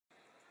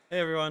Hey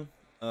everyone,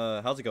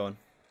 how's it going?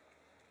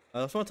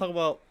 I just want to talk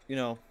about,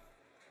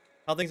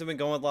 how things have been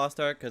going with Lost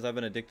Ark because I've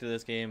been addicted to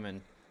this game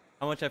and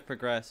how much I've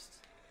progressed,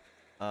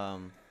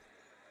 um,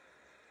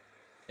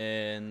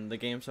 in the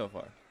game so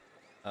far.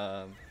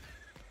 Um,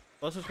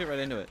 let's just get right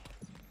into it.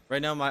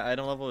 Right now my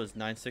item level is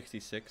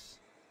 966.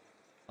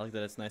 I like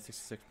that it's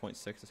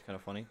 966.6. It's kind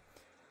of funny.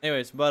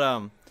 Anyways,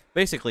 but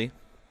basically,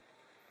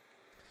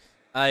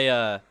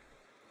 I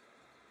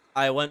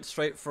I went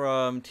straight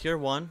from tier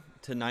 1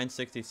 to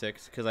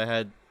 966 because I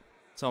had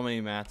so many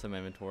mats in my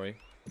inventory.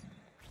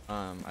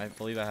 I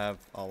believe I have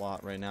a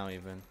lot right now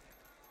even.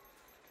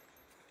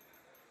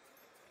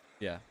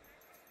 Yeah.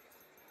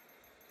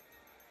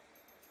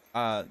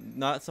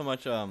 Not so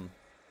much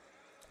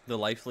the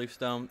life leap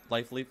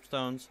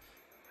stones,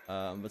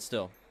 but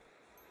still.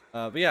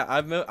 But yeah,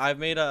 I've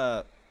made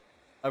a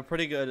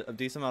pretty good, a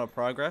decent amount of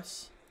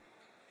progress.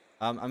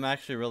 I'm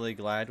actually really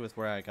glad with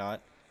where I got.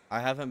 I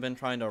haven't been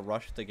trying to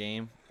rush the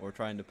game or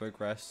trying to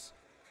progress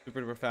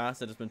super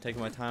fast. I've just been taking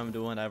my time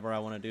doing whatever I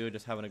want to do,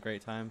 just having a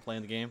great time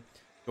playing the game,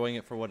 enjoying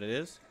it for what it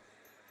is.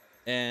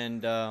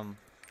 And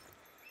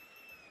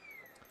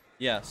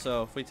yeah,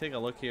 so if we take a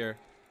look here,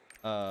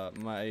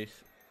 my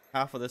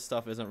half of this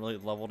stuff isn't really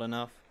leveled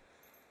enough.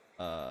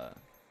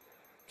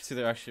 See,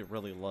 they're actually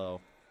really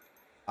low.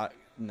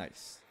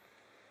 Nice.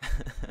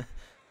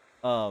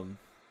 um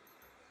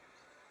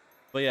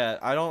But yeah,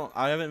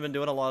 I haven't been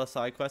doing a lot of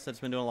side quests. I've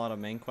just been doing a lot of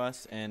main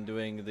quests and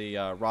doing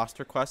the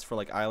roster quests for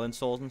like island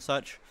souls and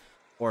such,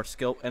 or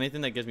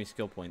anything that gives me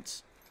skill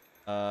points.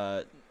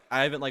 I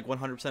haven't like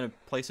 100%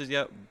 of places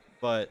yet,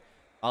 but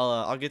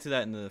I'll get to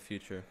that in the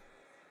future.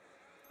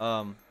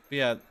 But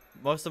yeah,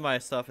 most of my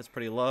stuff is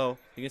pretty low.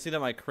 You can see that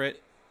my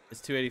crit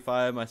is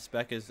 285. My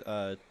spec is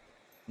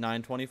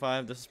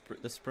 925. This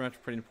is pretty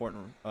much pretty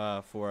important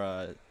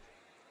for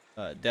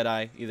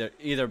Deadeye.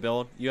 Either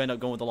build, you end up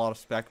going with a lot of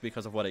spec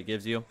because of what it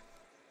gives you,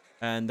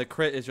 and the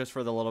crit is just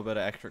for the little bit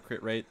of extra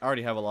crit rate. I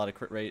already have a lot of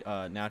crit rate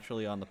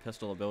naturally on the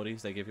pistol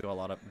abilities. They give you a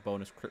lot of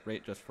bonus crit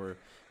rate just for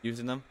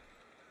using them.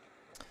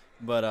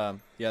 But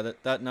yeah,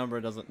 that number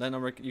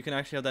you can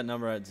actually have that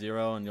number at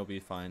 0 and you'll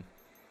be fine.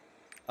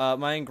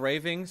 My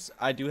engravings,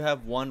 I do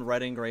have one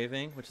red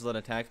engraving, which is an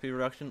attack speed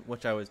reduction,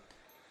 which I was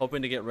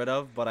hoping to get rid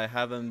of, but I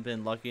haven't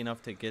been lucky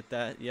enough to get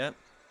that yet.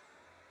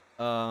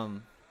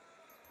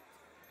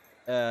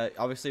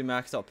 Obviously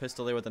maxed out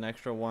pistolier with an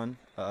extra one,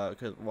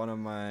 because one of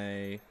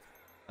my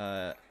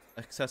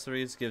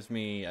accessories gives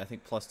me, I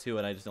think, +2,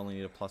 and I just only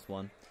need a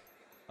 +1.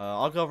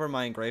 I'll go over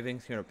my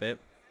engravings here in a bit.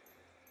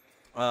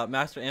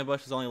 Master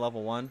ambush is only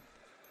level 1.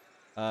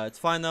 It's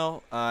fine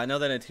though. I know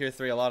that in tier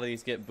 3 a lot of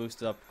these get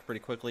boosted up pretty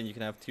quickly. You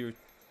can have tier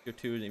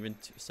 2 and even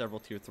several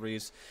tier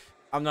 3s.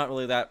 I'm not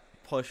really that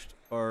pushed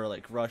or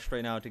like rushed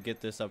right now to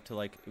get this up to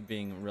like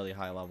being really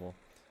high level.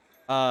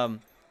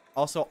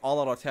 Also,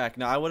 all-out attack.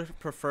 Now, I would have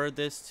preferred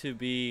this to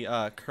be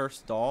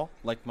Cursed Doll,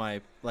 like I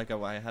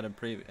had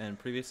in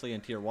previously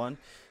in tier 1,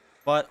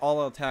 but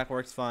all-out attack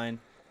works fine.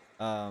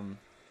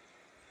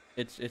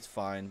 It's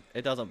fine.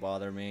 It doesn't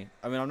bother me.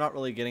 I mean, I'm not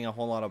really getting a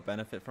whole lot of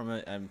benefit from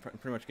it. I'm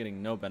pretty much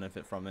getting no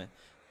benefit from it,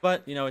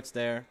 but you know, it's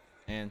there,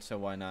 and so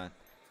why not?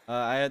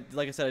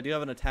 Like I said, I do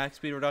have an attack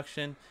speed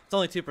reduction. It's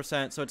only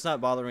 2%, so it's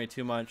not bothering me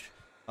too much.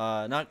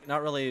 Not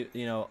really,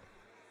 you know,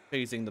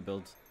 phasing the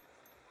builds.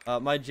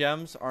 My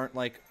gems aren't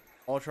like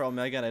ultra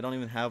omega, and I don't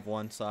even have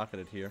one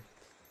socketed here.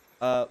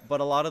 But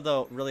a lot of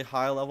the really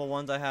high level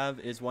ones I have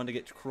is one to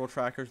get Cruel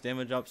Tracker's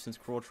damage up, since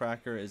Cruel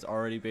Tracker is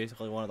already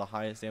basically one of the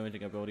highest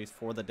damaging abilities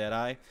for the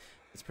Deadeye.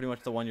 It's pretty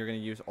much the one you're going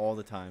to use all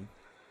the time.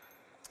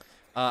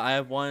 I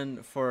have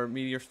one for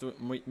Meteor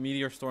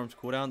Storm's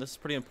cooldown. This is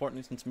pretty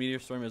important since Meteor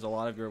Storm is a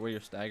lot of where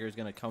your stagger is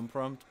going to come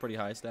from. It's pretty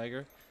high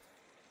stagger.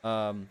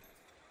 Oh,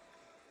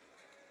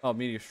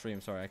 Meteor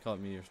Stream, sorry, I call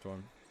it Meteor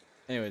Storm.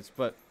 Anyways,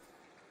 but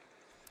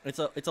it's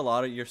a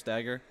lot of your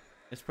stagger.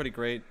 It's pretty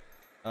great.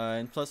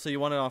 And plus, so you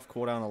want it off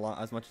cooldown a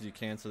lot, as much as you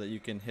can, so that you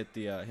can hit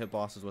the hit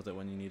bosses with it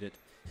when you need it.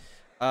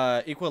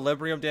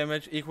 Equilibrium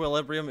damage.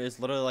 Equilibrium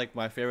is literally like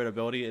my favorite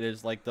ability. It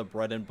is like the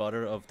bread and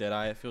butter of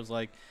Deadeye, it feels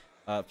like.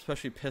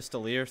 Especially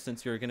Pistolier,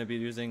 since you're going to be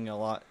using a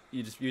lot.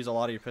 You just use a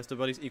lot of your pistol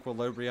abilities.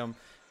 Equilibrium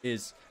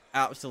is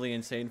absolutely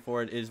insane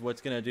for it. It is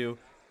what's going to do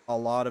a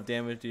lot of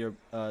damage to your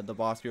the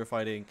boss you're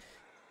fighting.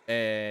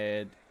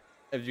 And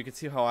as you can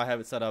see how I have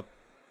it set up,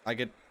 I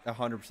get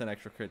 100%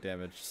 extra crit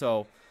damage.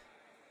 So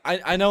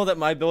I know that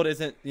my build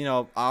isn't, you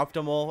know,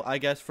 optimal, I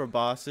guess, for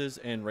bosses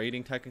and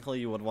raiding.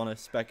 Technically, you would want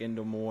to spec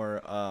into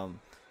more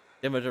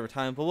damage over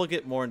time, but we'll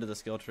get more into the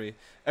skill tree.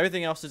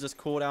 Everything else is just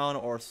cooldown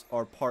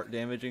or part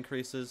damage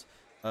increases,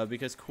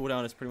 because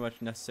cooldown is pretty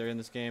much necessary in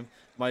this game.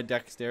 My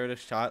dexterity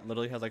shot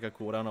literally has like a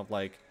cooldown of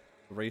like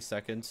 3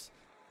 seconds,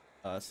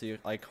 so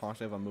I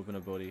constantly have a movement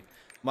ability.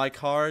 My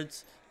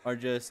cards are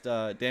just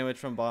damage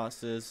from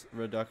bosses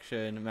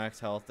reduction, max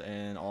health,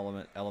 and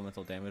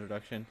elemental damage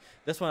reduction.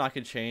 This one I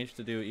could change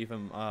to do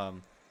even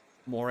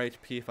more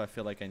HP if I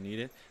feel like I need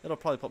it. It'll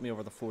probably put me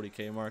over the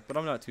 40k mark, but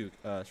I'm not too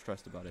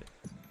stressed about it.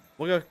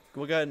 we'll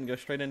go ahead and go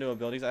straight into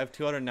abilities. I have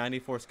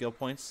 294 skill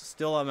points.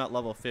 Still, I'm at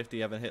level 50.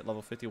 I haven't hit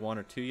level 51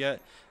 or 2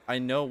 yet. I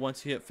know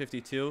once you hit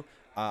 52,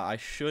 I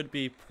should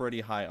be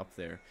pretty high up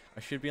there. I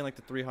should be in like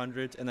the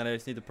 300s, and then I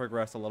just need to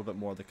progress a little bit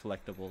more of the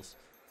collectibles.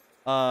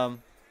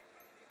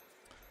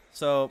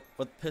 So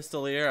with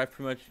Pistolier, I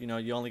pretty much, you know,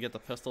 you only get the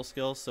pistol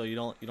skills, so you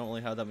don't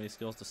really have that many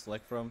skills to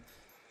select from.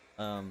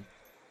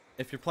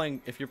 If you're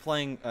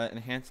playing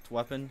enhanced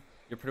weapon,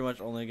 you're pretty much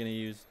only gonna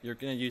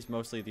use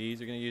mostly these.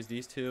 You're gonna use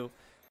these two,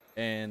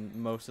 and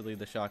mostly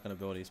the shotgun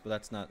abilities, but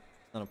that's not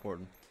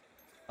important.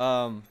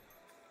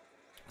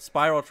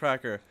 Spiral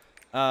tracker.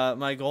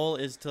 My goal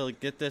is to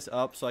get this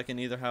up so I can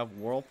either have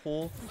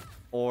whirlpool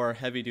or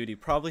heavy duty.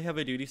 Probably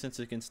heavy duty since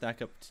it can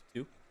stack up to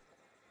 2,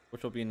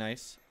 which will be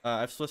nice.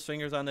 I have Swift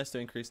Fingers on this to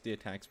increase the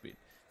attack speed.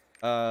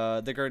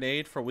 The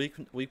grenade for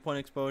weak point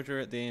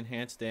exposure, the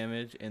enhanced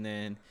damage, and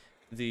then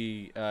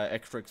the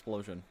extra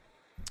explosion,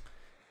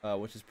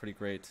 which is pretty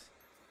great.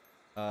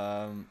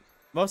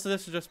 Most of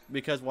this is just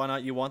because why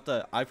not?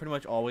 I pretty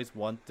much always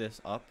want this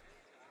up,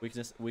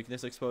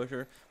 weakness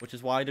exposure, which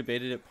is why I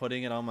debated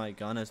putting it on my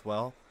gun as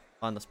well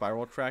on the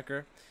spiral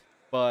tracker.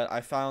 But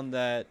I found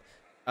that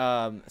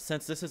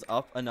since this is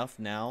up enough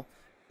now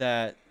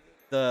that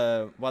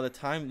by the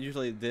time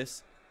usually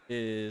this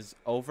is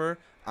over,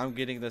 I'm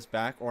getting this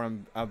back, or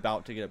I'm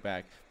about to get it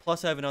back.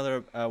 Plus, I have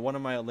another one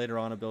of my later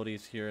on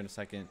abilities here in a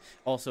second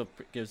also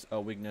gives a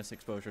weakness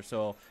exposure.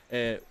 So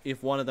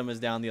if one of them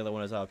is down, the other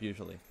one is up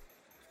usually.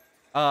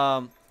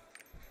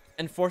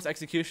 Enforced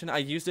execution. I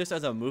use this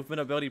as a movement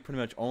ability pretty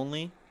much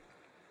only.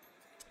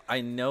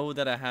 I know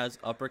that it has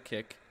upper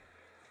kick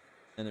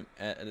and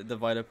the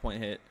Vita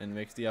point hit and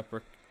makes the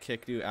upper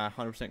kick do a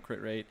 100%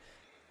 crit rate.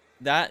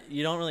 That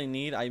you don't really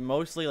need. I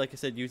mostly, like I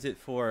said, use it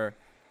for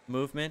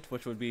movement,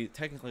 which would be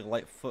technically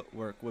light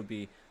footwork would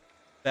be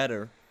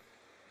better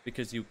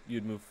because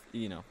you'd move,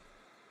 you know,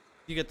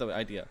 you get the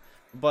idea.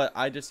 But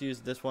I just use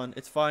this one.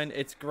 It's fine.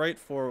 It's great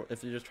for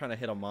if you're just trying to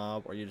hit a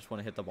mob or you just want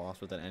to hit the boss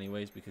with it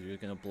anyways, because you're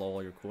going to blow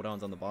all your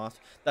cooldowns on the boss.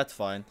 That's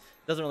fine.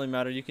 Doesn't really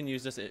matter. You can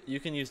use this.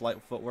 You can use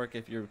light footwork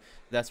if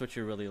that's what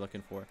you're really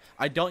looking for.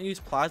 I don't use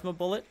plasma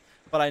bullet,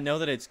 but I know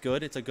that it's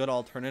good. It's a good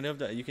alternative.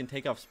 That you can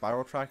take off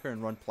spiral tracker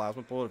and run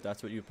plasma bullet if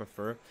that's what you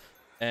prefer.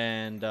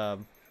 And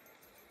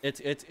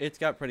it's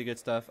got pretty good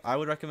stuff. I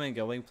would recommend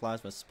going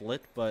plasma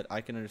split, but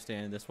I can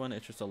understand this one.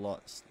 It's just a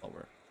lot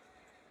slower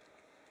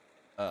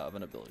of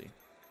an ability.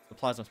 The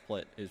plasma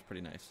split is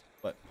pretty nice,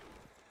 but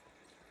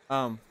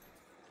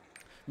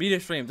Meteor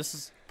Stream. This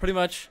is pretty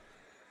much,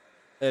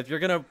 if you're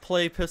gonna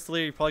play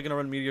Pistolier, you're probably gonna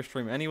run Meteor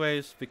Stream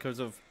anyways because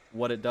of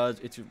what it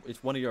does.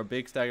 It's one of your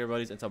big stagger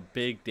abilities. It's a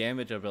big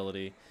damage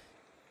ability,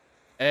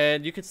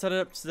 and you can set it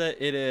up so that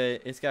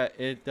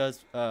it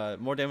does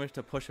more damage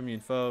to push immune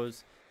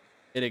foes.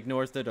 It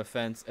ignores their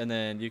defense, and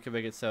then you can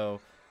make it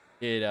so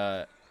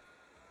its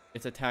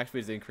attack speed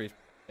is increased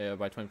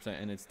by 20%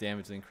 and its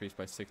damage is increased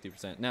by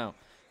 60%. Now,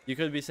 you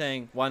could be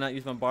saying, why not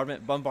use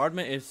bombardment?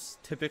 Bombardment is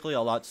typically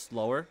a lot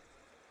slower.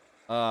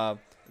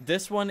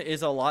 This one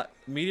is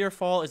Meteor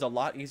Fall is a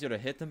lot easier to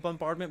hit than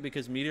bombardment,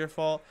 because Meteor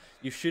Fall,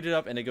 you shoot it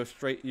up and it goes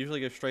straight,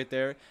 usually goes straight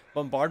there.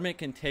 Bombardment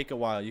can take a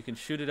while. You can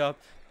shoot it up,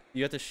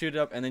 you have to shoot it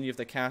up, and then you have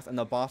to cast, and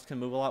the boss can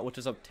move a lot, which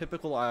is a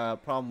typical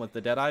problem with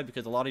the Deadeye,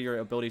 because a lot of your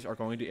abilities are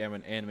going to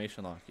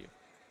animation lock you.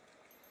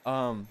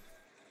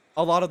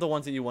 A lot of the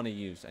ones that you want to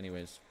use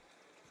anyways.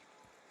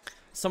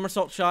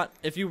 Somersault shot.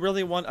 If you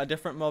really want a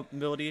different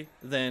mobility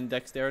than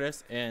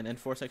Dexterous and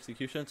Enforced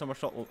Execution,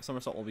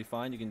 somersault will be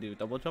fine. You can do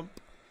double jump,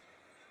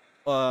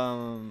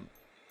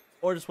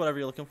 or just whatever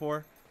you're looking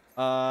for.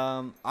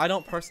 I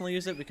don't personally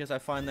use it because I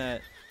find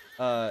that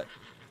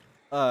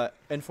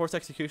Enforced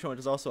Execution, which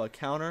is also a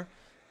counter,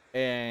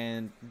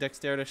 and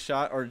Dexterous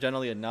shot are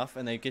generally enough,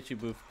 and they get you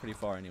moved pretty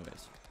far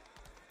anyways.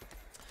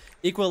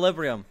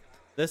 Equilibrium.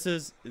 This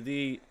is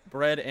the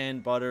bread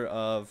and butter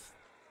of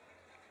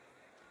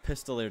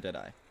Pistolier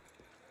Deadeye.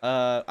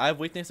 I have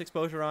weakness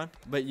exposure on,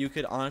 but you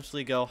could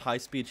honestly go high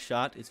speed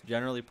shot. It's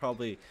generally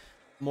probably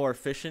more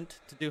efficient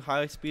to do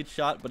high speed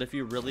shot, but if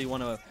you really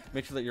want to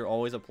make sure that you're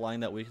always applying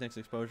that weakness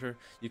exposure,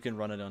 you can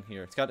run it on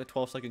here. It's got a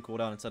 12-second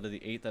cooldown instead of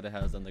the 8 that it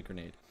has on the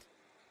grenade.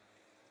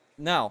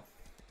 Now,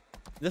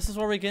 this is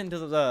where we get into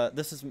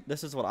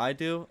this is what I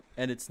do,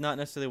 and it's not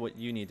necessarily what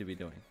you need to be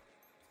doing.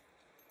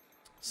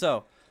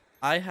 So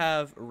I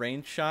have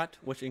range shot,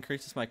 which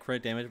increases my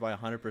crit damage by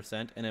 100%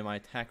 and then my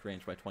attack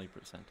range by 20%.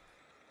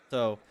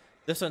 So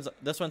this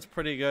one's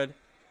pretty good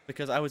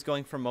because I was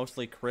going for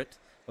mostly crit.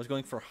 I was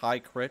going for high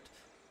crit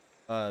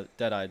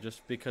Deadeye,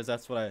 just because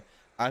that's what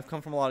I've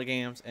come from a lot of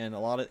games, and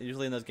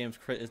usually in those games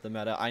crit is the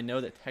meta. I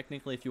know that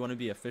technically if you want to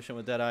be efficient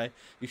with Deadeye,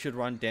 you should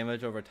run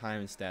damage over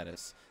time and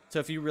status. So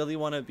if you really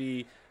want to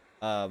be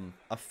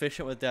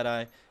efficient with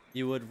Deadeye,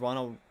 you would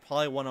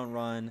probably want to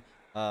run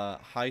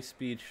high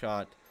speed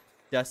shot,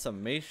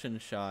 decimation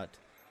shot,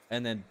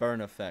 and then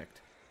burn effect.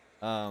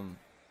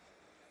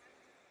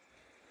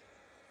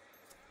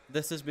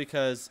 This is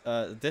because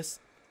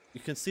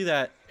you can see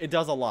that it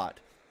does a lot.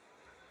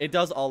 It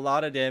does a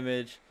lot of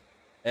damage,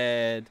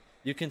 and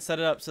You can set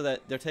it up so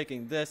that they're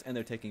taking this and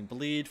they're taking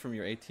bleed from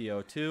your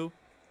ATO too.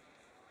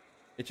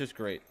 It's just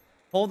great.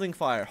 Holding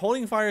fire.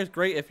 Holding fire is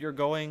great if you're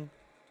going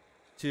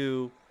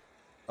to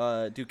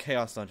do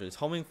chaos dungeons.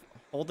 Holding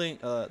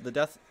the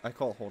death, I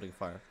call it holding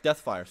fire. Death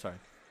fire, sorry.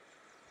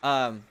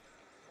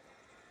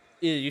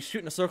 You shoot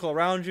in a circle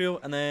around you,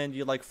 and then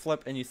you like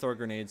flip and you throw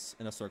grenades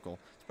in a circle.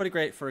 It's pretty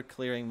great for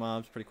clearing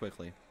mobs pretty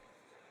quickly.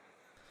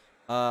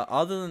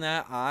 Other than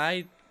that,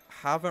 I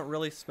haven't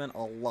really spent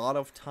a lot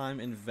of time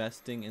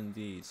investing in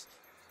these.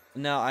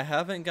 Now, I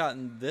haven't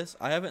gotten this.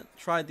 I haven't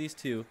tried these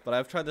two, but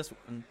I've tried this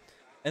one.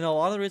 And a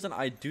lot of the reason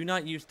I do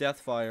not use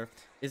Deathfire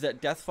is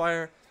that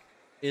Deathfire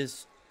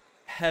is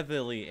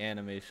heavily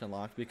animation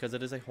locked because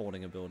it is a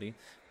holding ability.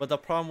 But the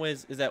problem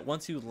is that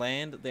once you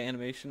land the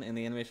animation and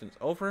the animation is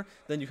over,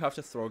 then you have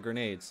to throw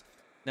grenades.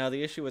 Now,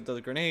 the issue with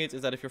those grenades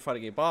is that if you're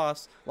fighting a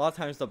boss, a lot of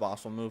times the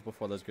boss will move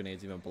before those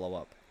grenades even blow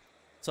up.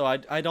 So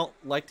I don't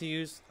like to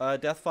use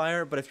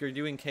Deathfire, but if you're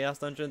doing Chaos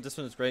Dungeon, this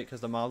one is great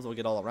because the mobs will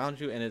get all around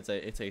you, and it's a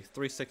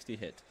 360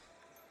 hit.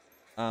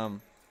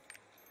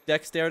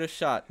 Dexterity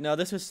shot. Now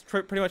this is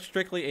pretty much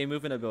strictly a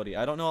movement ability.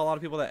 I don't know a lot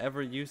of people that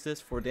ever use this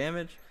for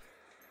damage.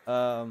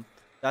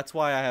 That's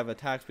why I have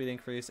attack speed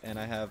increase and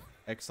I have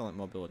excellent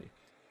mobility.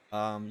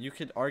 You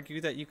could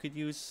argue that you could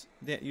use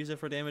it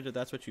for damage if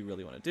that's what you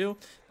really want to do,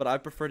 but I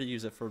prefer to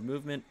use it for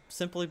movement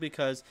simply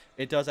because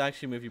it does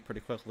actually move you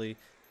pretty quickly.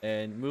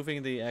 And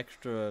moving the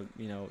extra,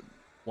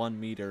 1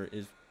 meter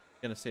is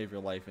going to save your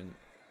life in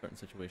certain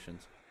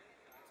situations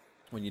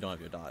when you don't have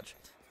your dodge.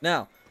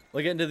 Now,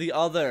 we'll get into the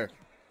other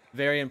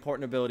very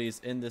important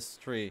abilities in this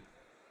tree.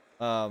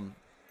 Cruel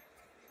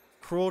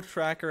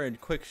Tracker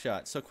and Quick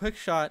Shot. So Quick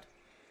Shot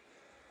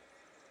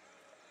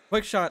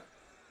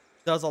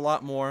does a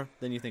lot more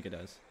than you think it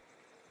does.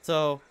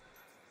 So,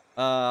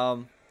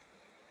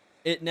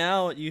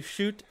 you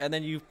shoot and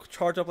then you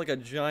charge up like a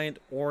giant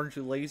orange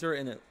laser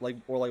and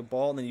or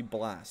ball, and then you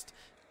blast.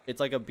 It's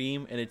like a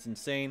beam and it's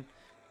insane,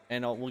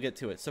 and we'll get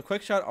to it. So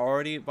Quick Shot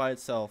already by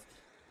itself,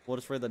 we'll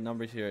just read the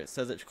numbers here. It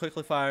says it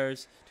quickly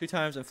fires 2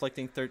 times,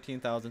 inflicting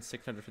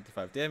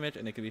 13,655 damage,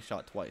 and it can be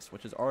shot twice,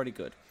 which is already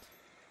good.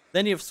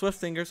 Then you have Swift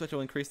Fingers, which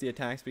will increase the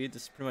attack speed.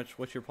 This is pretty much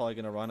what you're probably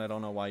gonna run. I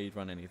don't know why you'd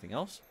run anything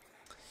else,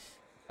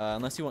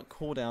 unless you want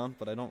cooldown,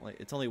 but I don't like.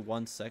 It's only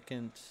 1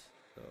 second.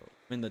 So,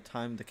 the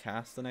time to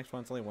cast the next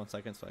one, it's only 1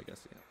 second, so I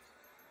guess,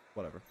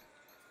 whatever.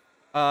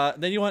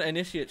 Then you want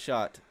Initiate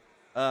Shot.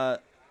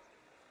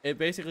 It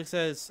basically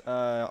says,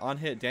 on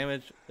hit,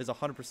 damage is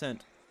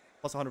 100%,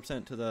 plus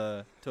 100%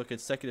 to a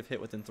consecutive hit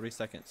within 3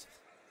 seconds.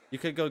 You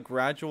could go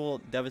Gradual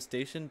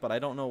Devastation, but I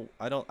don't know,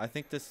 I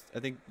think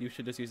you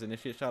should just use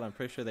Initiate Shot. I'm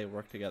pretty sure they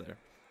work together.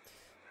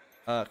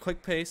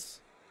 Quick Pace,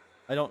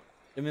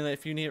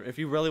 if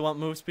you really want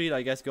move speed,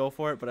 I guess go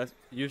for it. But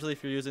usually,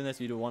 if you're using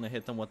this, you do want to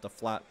hit them with the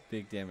flat,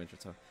 big damage.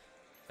 It's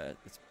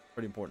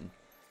pretty important.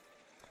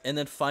 And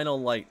then Final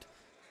Light.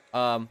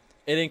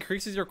 It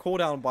increases your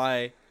cooldown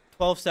by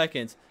 12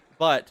 seconds,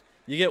 but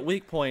you get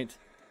weak point.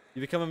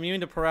 You become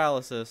immune to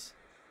paralysis,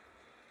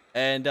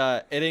 and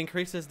it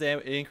increases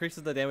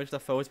the damage to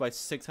foes by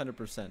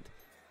 600%.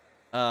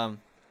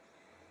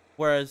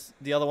 Whereas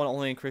the other one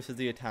only increases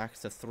the attacks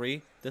to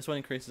 3. This one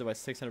increases it by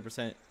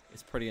 600%.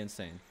 It's pretty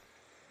insane.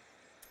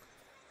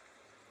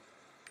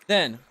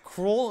 Then,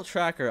 Cruel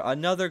Tracker,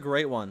 another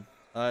great one.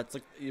 It's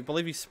like, you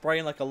believe you spray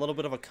in like a little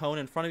bit of a cone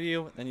in front of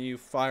you, then you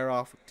fire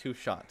off 2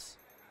 shots.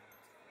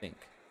 I think.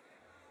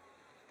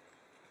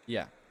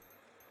 Yeah.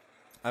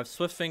 I have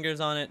Swift Fingers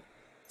on it,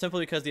 simply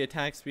because the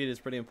attack speed is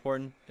pretty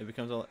important. It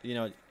becomes, you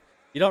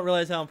don't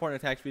realize how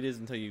important attack speed is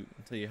until you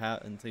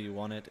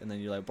want it, and then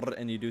you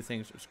and you do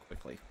things just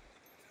quickly.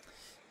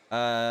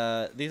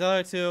 These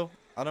other two,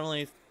 I don't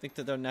really think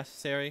that they're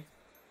necessary.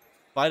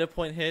 Vital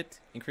Point hit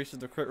increases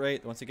the crit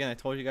rate. Once again, I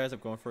told you guys I'm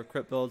going for a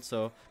crit build,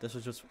 so this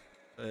was just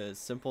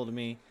simple to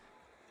me.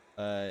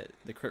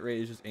 The crit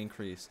rate is just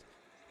increased.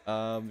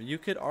 You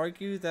could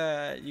argue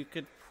that you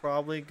could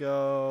probably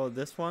go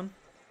this one.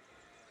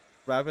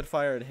 Rapid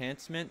Fire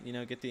Enhancement,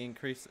 get the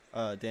increased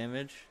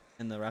damage,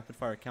 and the rapid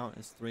fire count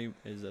is 3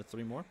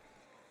 more.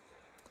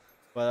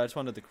 But I just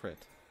wanted the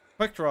crit.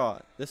 Quick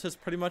Draw. This is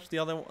pretty much the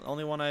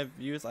only one I've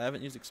used. I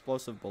haven't used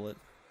Explosive Bullet.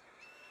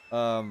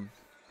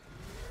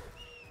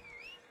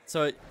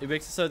 So it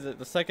makes it so that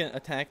the second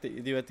attack that you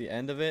do at the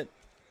end of it,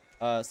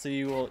 so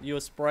you will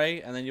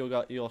spray and then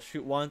you'll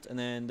shoot once, and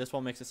then this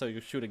one makes it so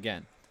you shoot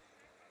again.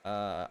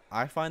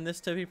 I find this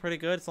to be pretty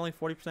good. It's only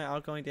 40%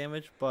 outgoing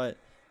damage, but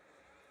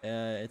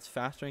it's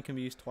faster and can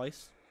be used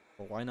twice.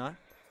 Well, why not?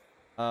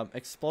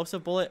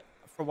 Explosive Bullet.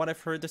 From what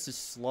I've heard, this is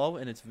slow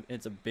and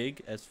it's a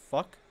big as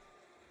fuck,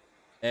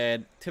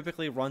 and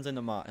typically runs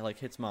into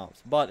hits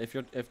mobs. But if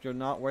you're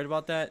not worried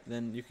about that,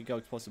 then you could go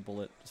Explosive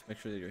Bullet. Just make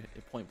sure that you're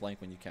point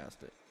blank when you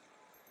cast it.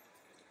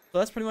 So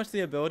that's pretty much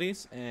the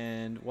abilities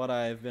and what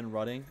I've been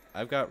running.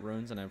 I've got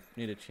runes and I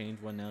need to change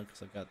one now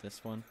because I've got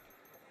this one.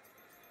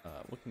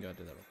 We can go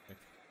do that real quick.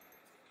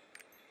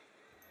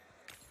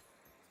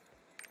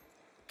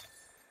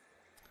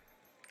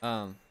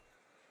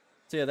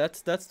 So yeah,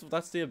 that's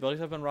the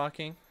abilities I've been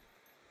rocking.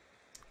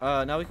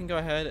 Now we can go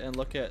ahead and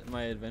look at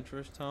my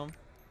adventurer's tome.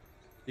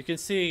 You can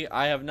see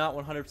I have not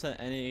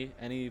 100%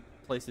 any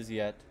places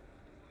yet,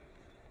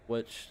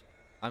 which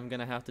I'm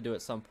gonna have to do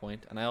at some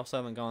point. And I also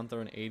haven't gone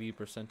through an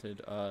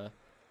 80%ed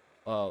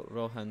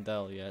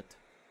Rohandel yet,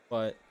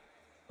 but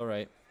all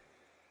right.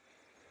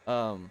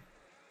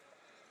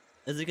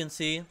 As you can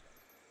see,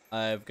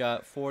 I've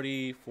got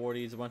 40,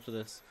 40s, a bunch of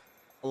this.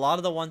 A lot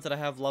of the ones that I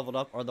have leveled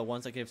up are the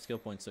ones that gave skill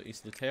points. So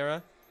East of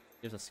Terra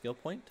gives a skill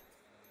point.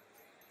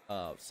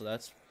 So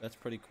that's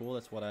pretty cool.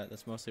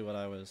 That's mostly what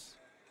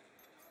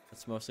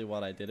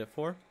I did it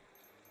for.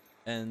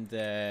 And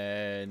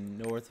then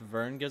North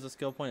Vern gives a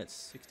skill point at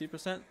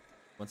 60%.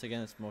 Once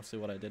again, it's mostly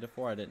what I did it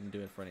for. I didn't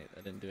do it for get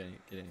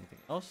anything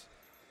else.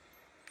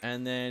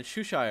 And then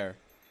Shoeshire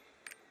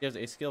gives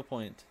a skill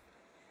point.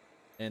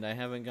 And I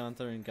haven't gone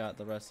through and got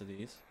the rest of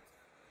these.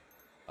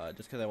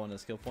 Just because I wanted a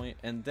skill point.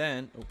 And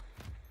then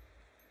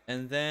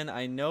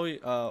I know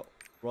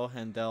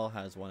Rohandel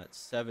has one at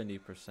 70%.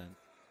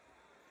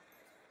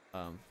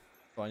 So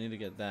I need to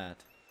get that.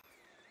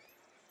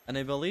 And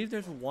I believe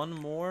there's one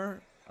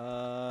more.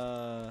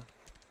 I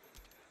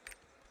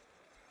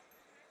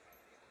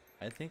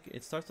think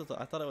it starts with.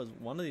 I thought it was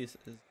one of these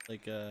is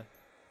like 80%.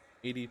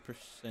 You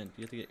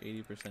have to get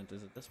 80%.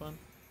 Is it this one?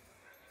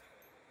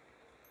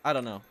 I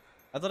don't know.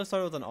 I thought it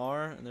started with an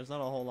R, and there's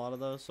not a whole lot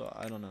of those, so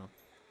I don't know.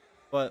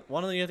 But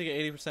one of them you have to get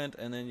 80%,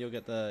 and then you'll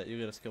get a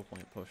skill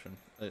point potion,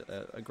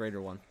 a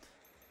greater one.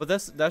 But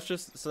that's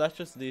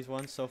just these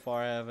ones so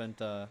far. I haven't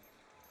done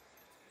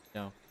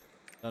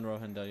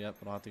Rohindel yet,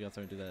 but I'll have to go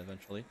through and do that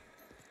eventually.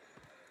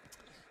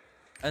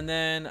 And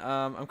then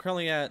I'm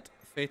currently at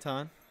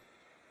Phaeton,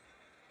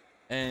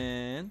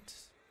 and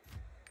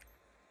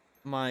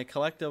my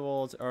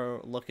collectibles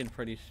are looking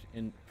pretty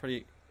in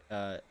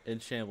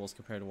shambles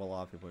compared to what a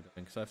lot of people are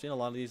doing. So I've seen a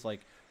lot of these like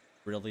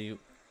really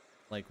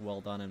like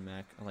well done and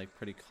like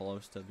pretty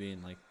close to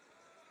being like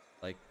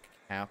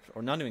capped,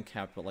 or not even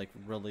capped, but like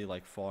really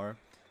like far.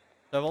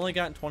 So I've only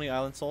gotten 20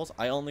 island souls.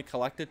 I only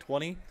collected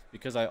 20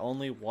 because I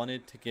only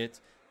wanted to get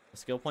a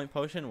skill point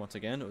potion. Once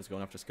again, it was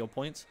going after skill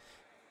points.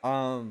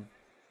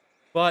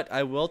 But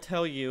I will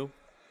tell you,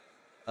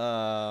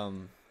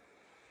 I'm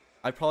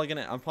probably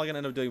gonna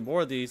end up doing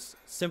more of these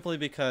simply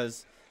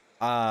because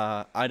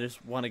I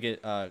just want to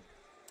get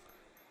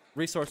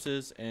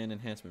resources and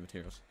enhancement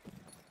materials.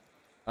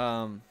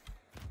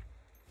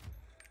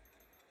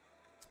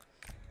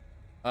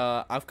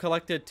 I've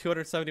collected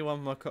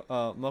 271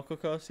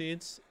 Mokoko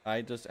seeds.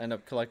 I just end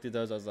up collecting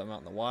those as I'm out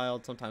in the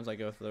wild. Sometimes I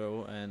go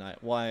through and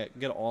I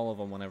get all of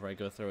them whenever I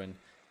go through and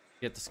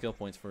get the skill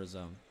points for a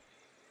zone.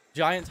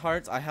 Giant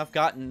hearts. I have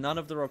gotten none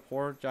of the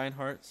rapport giant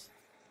hearts.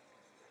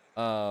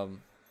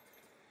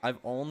 I've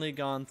only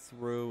gone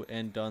through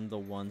and done the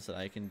ones that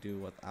I can do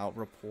without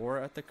rapport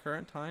at the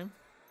current time,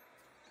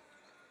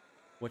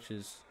 which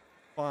is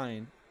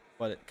fine,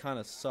 but it kind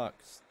of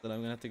sucks that I'm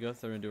gonna have to go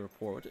through and do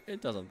rapport, which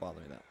it doesn't bother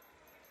me that.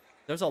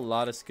 There's a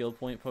lot of skill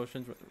point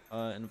potions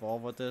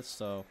involved with this,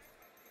 so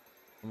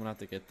I'm gonna have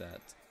to get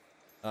that.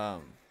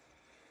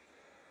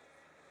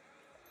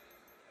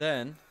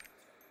 Then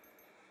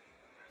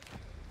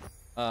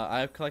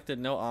I've collected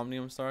no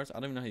Omnium stars. I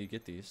don't even know how you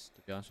get these,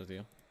 to be honest with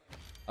you.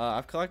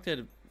 I've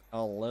collected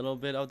a little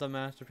bit of the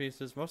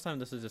masterpieces. Most of the time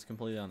this is just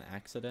completely on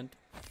accident.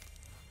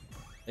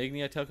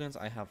 Ignia tokens,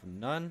 I have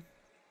none.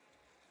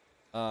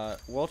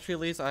 World Tree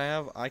leaves,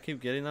 I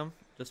keep getting them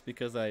just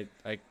because I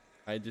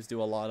just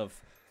do a lot of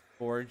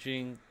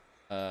foraging,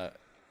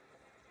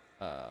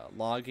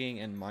 logging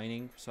and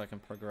mining so I can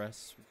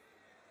progress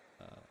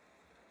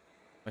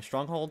my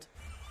stronghold.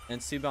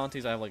 And sea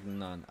bounties, I have like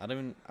none.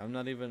 I'm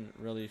not even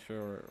really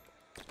sure,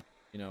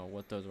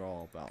 what those are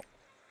all about.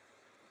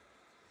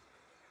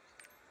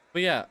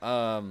 But yeah,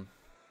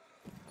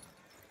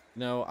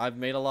 no, I've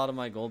made a lot of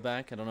my gold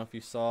back. I don't know if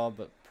you saw,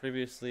 but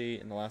previously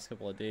in the last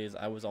couple of days,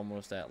 I was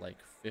almost at like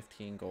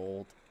 15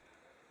 gold.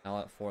 Now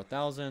at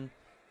 4,000.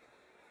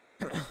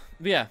 But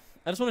yeah,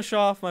 I just want to show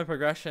off my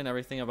progression,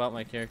 everything about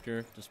my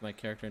character, just my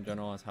character in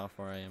general, as how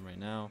far I am right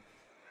now.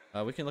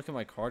 We can look at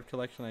my card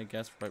collection, I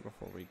guess, right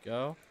before we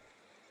go.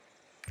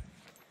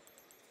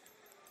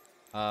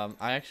 I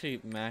actually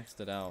maxed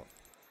it out.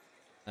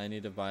 I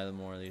need to buy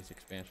more of these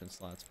expansion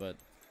slots, but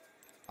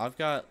I've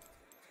got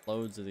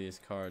loads of these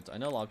cards. I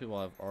know a lot of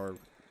people are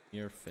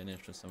near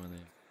finished with some of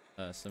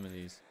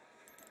these.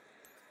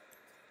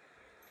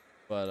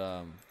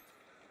 But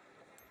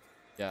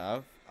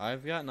yeah,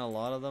 I've gotten a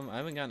lot of them. I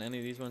haven't gotten any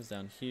of these ones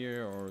down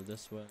here or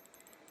this way.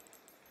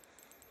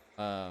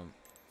 But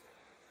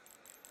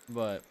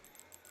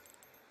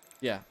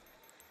yeah,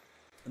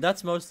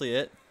 that's mostly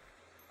it.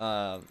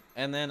 And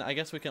then I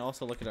guess we can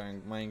also look at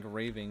my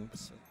engravings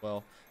as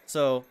well.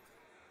 So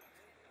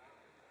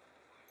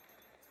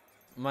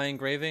my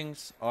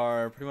engravings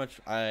are pretty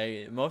much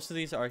most of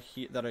these are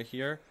that are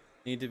here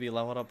need to be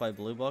leveled up by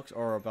blue books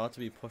or are about to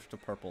be pushed to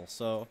purple.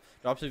 So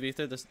drops of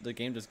ether, the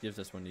game just gives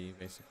this one to you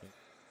basically.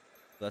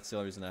 So that's the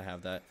only reason I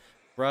have that.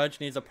 Grudge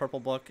needs a purple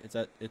book. It's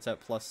at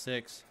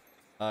 +6.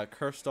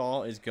 Curse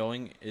Doll is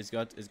going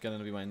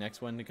to be my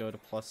next one to go to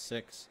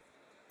 +6.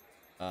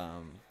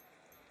 I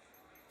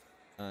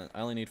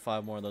only need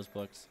 5 more of those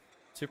books.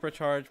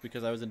 Supercharge,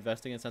 because I was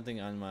investing in something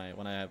on my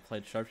when I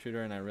played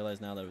sharpshooter, and I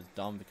realized now that it was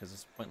dumb because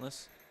it's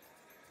pointless.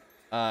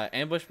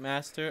 Ambush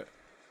Master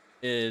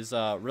is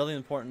really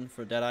important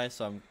for Deadeye,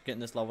 so I'm getting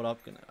this leveled up.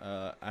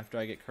 After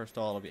I get Cursed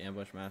All, it'll be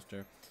Ambush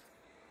Master.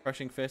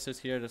 Crushing Fist is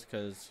here just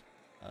because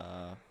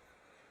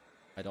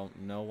I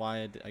don't know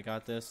why I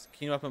got this.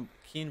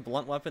 Keen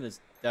Blunt Weapon is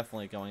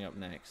definitely going up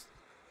next.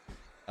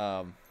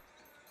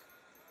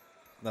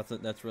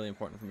 That's really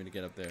important for me to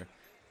get up there.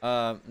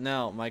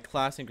 Now my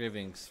class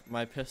engravings.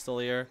 My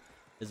Pistolier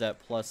is at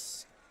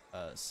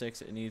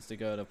 +6. It needs to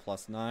go to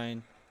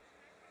 +9.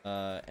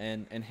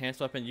 And Enhanced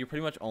Weapon, you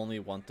pretty much only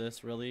want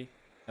this really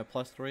at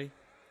 +3.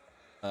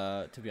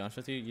 To be honest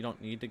with you, you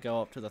don't need to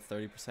go up to the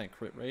 30%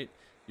 crit rate.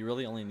 You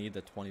really only need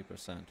the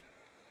 20%.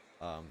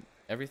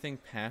 Everything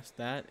past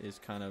that is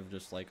kind of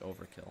just like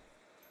overkill.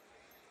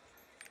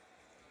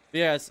 But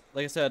yeah,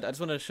 like I said, I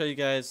just wanted to show you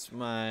guys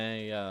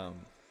my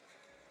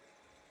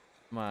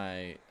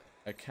my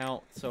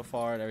account so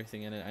far and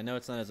everything in it. I know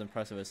it's not as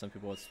impressive as some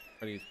people. It's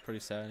pretty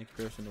sad in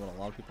comparison to what a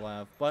lot of people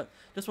have, but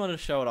just wanted to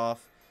show it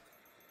off.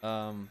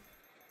 But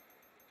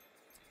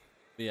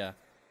yeah.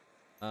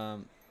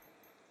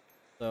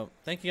 So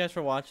thank you guys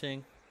for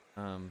watching.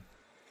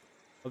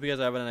 Hope you guys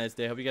are having a nice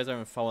day. Hope you guys are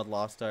having fun with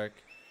Lost Ark.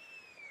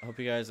 I hope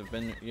you guys have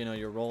been,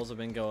 your roles have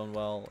been going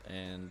well,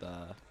 and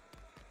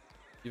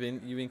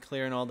you've been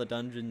clearing all the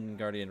dungeon and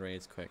guardian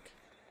raids quick.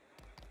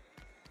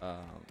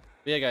 But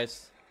yeah,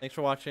 guys, thanks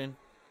for watching,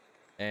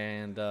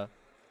 and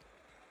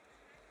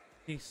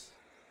peace.